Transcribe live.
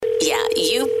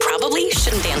you probably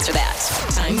shouldn't answer that.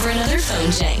 Time for another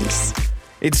phone Jenks.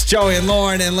 It's Joey and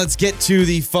Lauren, and let's get to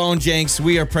the phone Jenks.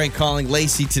 We are prank calling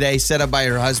Lacey today, set up by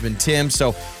her husband, Tim.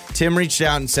 So Tim reached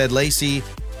out and said, Lacey,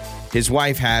 his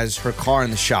wife has her car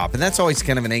in the shop, and that's always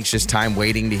kind of an anxious time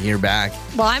waiting to hear back.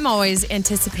 Well, I'm always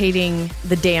anticipating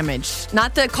the damage.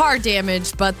 Not the car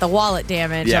damage, but the wallet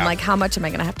damage. Yeah. I'm like, how much am I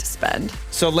going to have to spend?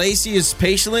 So Lacey is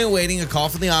patiently awaiting a call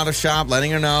from the auto shop, letting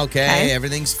her know, okay,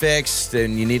 everything's fixed,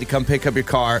 and you need to come pick up your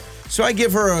car. So I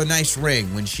give her a nice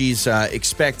ring when she's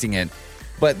expecting it.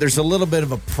 But there's a little bit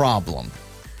of a problem,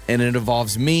 and it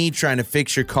involves me trying to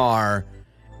fix your car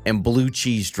and blue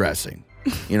cheese dressing.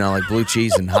 You know, like blue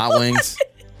cheese and hot wings.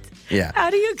 Yeah.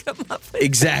 How do you come up with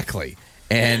Exactly.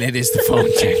 And it is the phone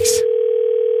Jenks.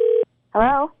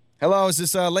 Hello? Hello, is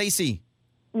this Lacey?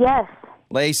 Yes.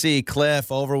 Lacey,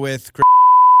 Cliff, over with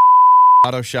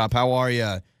Auto Shop. How are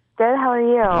you? Good, how are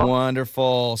you?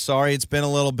 Wonderful. Sorry it's been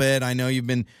a little bit. I know you've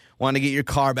been wanting to get your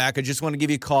car back. I just want to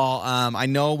give you a call. I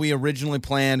know we originally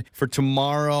planned for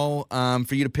tomorrow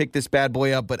for you to pick this bad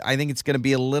boy up, but I think it's going to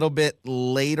be a little bit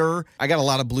later. I got a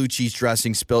lot of blue cheese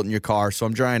dressing spilt in your car, so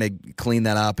I'm trying to clean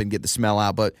that up and get the smell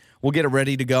out, but we'll get it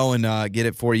ready to go and get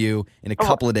it for you in a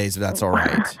couple of days if that's all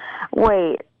right.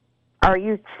 Wait, are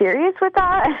you serious with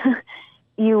that?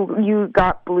 You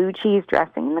got blue cheese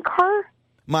dressing in the car?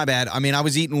 My bad. I mean, I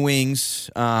was eating wings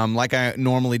like I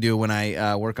normally do when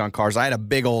I work on cars. I had a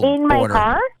big old In my order.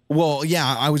 car? Well,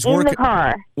 yeah, I was In working. the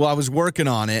car? Well, I was working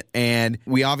on it, and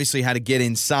we obviously had to get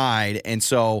inside, and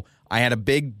so I had a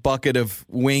big bucket of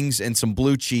wings and some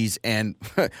blue cheese, and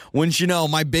wouldn't you know,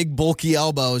 my big bulky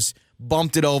elbows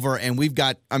bumped it over, and we've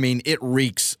got, I mean, it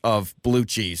reeks of blue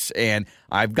cheese, and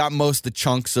I've got most of the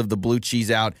chunks of the blue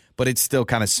cheese out, but it still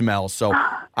kind of smells, so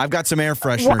I've got some air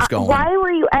fresheners going. Why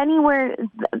were you anywhere?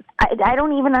 I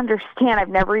don't even understand. I've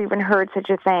never even heard such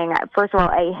a thing. First of all,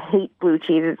 I hate blue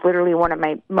cheese. It's literally one of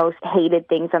my most hated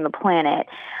things on the planet.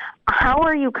 How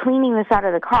are you cleaning this out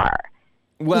of the car?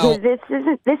 Well, because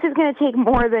this is going to take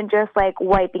more than just like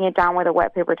wiping it down with a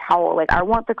wet paper towel. Like, I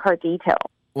want the car detailed.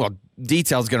 Well,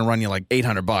 detail's going to run you like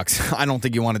 $800. I don't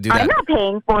think you want to do that. I'm not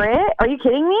paying for it. Are you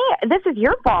kidding me? This is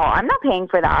your fault. I'm not paying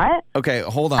for that. Okay,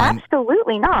 hold on.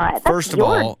 Absolutely not. That's First of your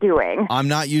all, doing. I'm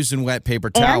not using wet paper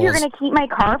towels. And you're going to keep my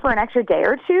car for an extra day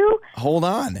or two? Hold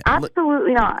on.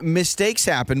 Absolutely not. Mistakes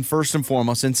happen, first and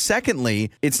foremost. And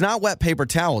secondly, it's not wet paper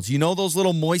towels. You know those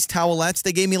little moist towelettes?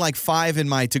 They gave me like 5 in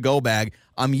my to-go bag.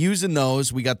 I'm using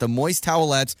those. We got the moist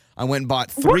towelettes. I went and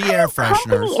bought 3 air fresheners. What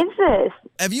kind of company is this?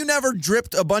 Have you never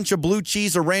dripped a bunch of blue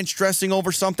cheese or ranch dressing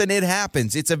over something? It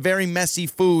happens. It's a very messy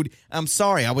food. I'm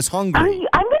sorry. I was hungry.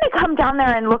 I'm going to come down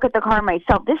there and look at the car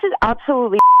myself. This is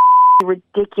absolutely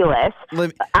ridiculous.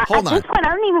 Hold At on. this point,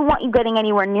 I don't even want you getting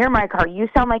anywhere near my car. You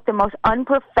sound like the most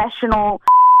unprofessional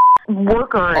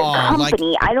worker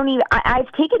company.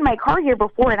 I've taken my car here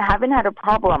before and haven't had a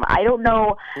problem. I don't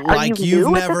know. Are you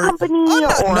new with the company? I'm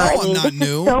not this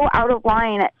new. is so out of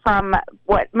line from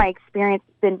what my experience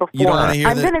has been before. You don't want to hear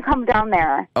I'm going to come down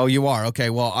there. Oh, you are? Okay.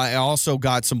 Well, I also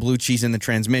got some blue cheese in the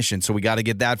transmission, so we got to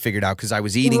get that figured out because I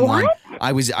was eating one.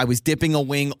 I was dipping a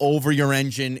wing over your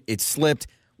engine. It slipped.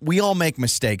 We all make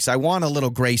mistakes. I want a little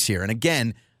grace here. And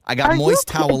again, I got moist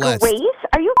towelettes. Grace?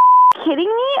 Are you kidding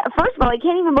me? First of all, I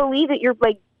can't even believe that you're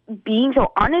like being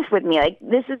so honest with me. Like,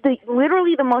 this is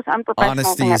literally the most unprofessional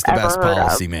Honesty thing is the I've best ever heard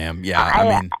policy, of. ma'am. Yeah,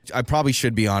 I mean, I probably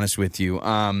should be honest with you.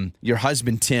 Your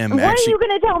husband, Tim, What are you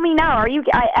going to tell me now?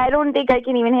 I don't think I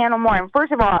can even handle more. And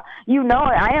first of all, you know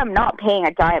I am not paying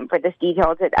a dime for this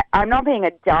detail. I'm not paying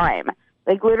a dime.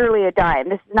 Like, literally a dime.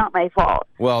 This is not my fault.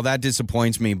 Well, that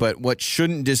disappoints me. But what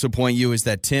shouldn't disappoint you is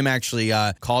that Tim actually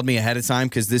called me ahead of time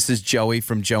because this is Joey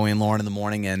from Joey and Lauren in the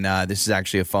morning, and this is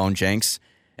actually a phone Jenks,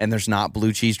 and there's not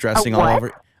blue cheese dressing all over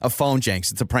it. A phone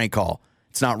Jenks. It's a prank call.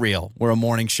 It's not real. We're a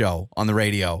morning show on the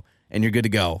radio, and you're good to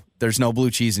go. There's no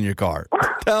blue cheese in your car.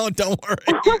 Don't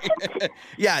worry.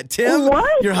 Yeah, Tim,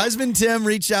 your husband Tim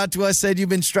reached out to us, said you've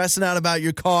been stressing out about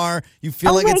your car. You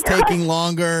feel like it's taking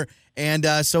longer. And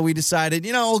so we decided,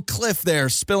 Cliff there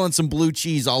spilling some blue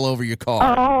cheese all over your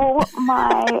car. Oh,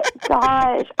 my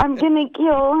gosh. I'm going to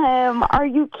kill him. Are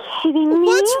you kidding me?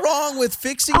 What's wrong with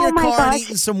fixing your car and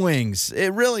eating some wings?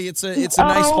 It's a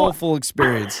nice, hopeful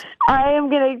experience. I am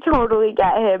going to totally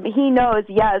get him. He knows,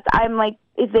 yes. I'm like,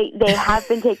 they have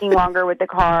been taking longer with the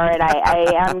car, and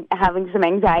I am having some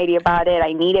anxiety about it.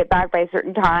 I need it back by a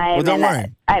certain time. Well, don't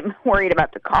worry. I'm worried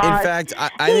about the cost. In fact,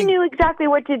 I he knew exactly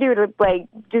what to do to, like,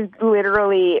 just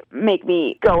literally make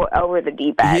me go over the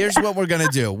deep end. Here's what we're going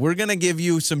to do. We're going to give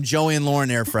you some Joey and Lauren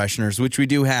air fresheners, which we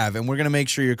do have, and we're going to make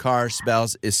sure your car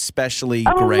smells especially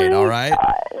great, all right?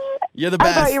 Gosh. You're the I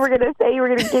best. thought you were going to say you were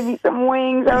going to give me some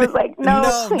wings. I was like, no,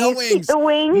 no please keep wings. the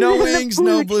wings. No and the wings,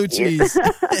 no blue cheese.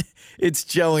 cheese. It's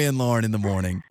Joey and Lauren in the morning.